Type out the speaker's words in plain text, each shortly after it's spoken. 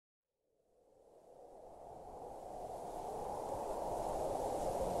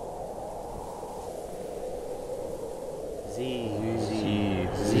Are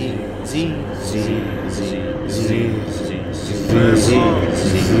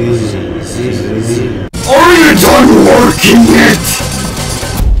you done working it?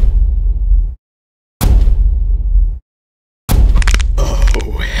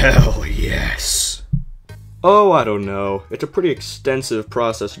 Oh, hell yes. Oh, I don't know. It's a pretty extensive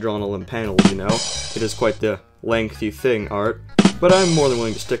process to draw on a limb panels, you know? It is quite the lengthy thing, art. But I'm more than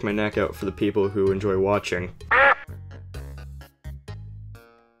willing to stick my neck out for the people who enjoy watching.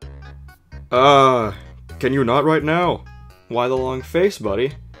 Can you not right now? Why the long face,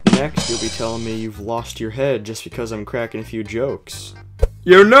 buddy? Next, you'll be telling me you've lost your head just because I'm cracking a few jokes.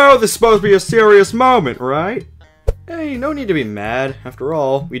 You know this is supposed to be a serious moment, right? Hey, no need to be mad. After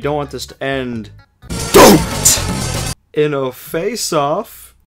all, we don't want this to end... Don't! In a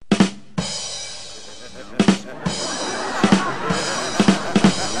face-off.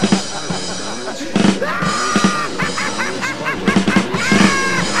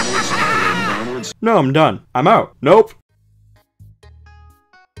 No, I'm done. I'm out. Nope.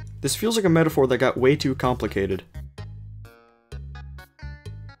 This feels like a metaphor that got way too complicated.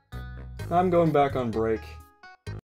 I'm going back on break.